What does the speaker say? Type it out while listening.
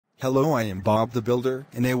Hello, I am Bob the Builder,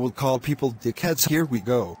 and I will call people dickheads. Here we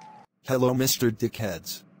go. Hello, Mr.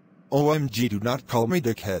 Dickheads. OMG, do not call me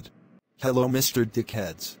dickhead. Hello, Mr.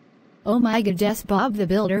 Dickheads. Oh my goodness, Bob the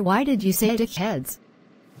Builder, why did you say dickheads?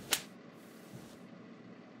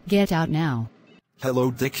 Get out now.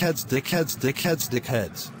 Hello, dickheads, dickheads, dickheads,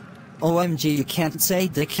 dickheads. OMG, you can't say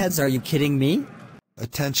dickheads, are you kidding me?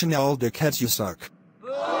 Attention all dickheads, you suck.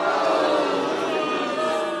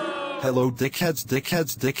 Hello, dickheads,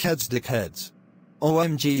 dickheads, dickheads, dickheads.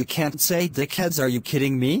 OMG, you can't say dickheads, are you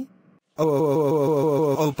kidding me?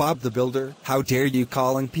 Oh, Bob the Builder, how dare you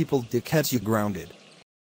calling people dickheads, you grounded.